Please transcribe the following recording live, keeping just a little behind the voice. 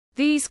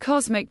These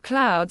cosmic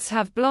clouds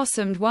have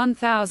blossomed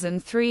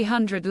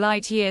 1,300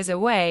 light-years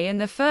away in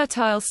the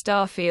fertile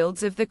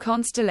starfields of the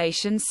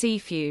constellation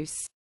Cepheus.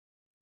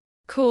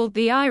 Called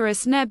the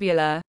Iris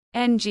Nebula,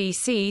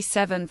 NGC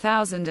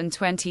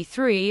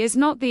 7023 is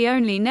not the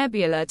only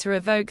nebula to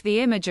evoke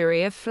the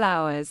imagery of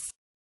flowers.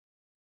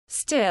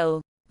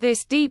 Still,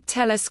 this deep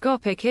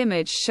telescopic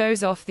image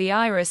shows off the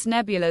Iris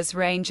Nebula's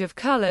range of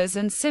colors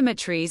and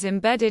symmetries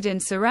embedded in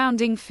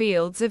surrounding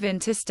fields of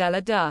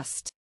interstellar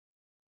dust.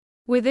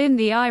 Within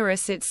the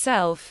iris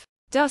itself,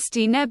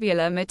 dusty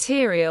nebular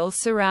material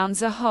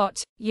surrounds a hot,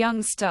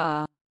 young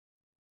star.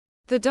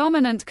 The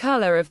dominant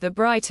color of the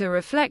brighter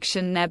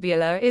reflection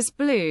nebula is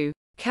blue,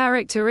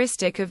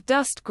 characteristic of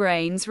dust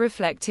grains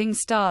reflecting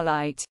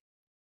starlight.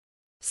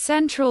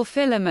 Central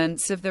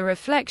filaments of the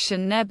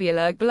reflection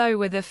nebula glow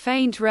with a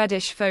faint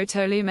reddish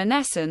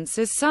photoluminescence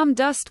as some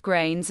dust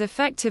grains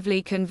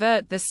effectively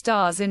convert the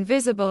star's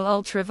invisible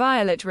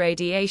ultraviolet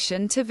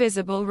radiation to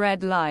visible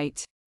red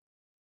light.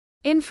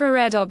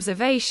 Infrared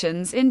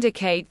observations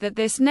indicate that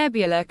this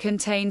nebula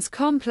contains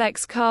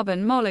complex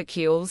carbon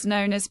molecules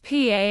known as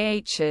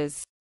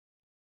PAHs.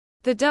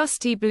 The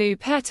dusty blue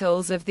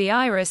petals of the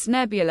Iris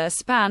Nebula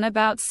span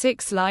about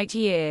 6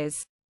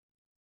 light-years.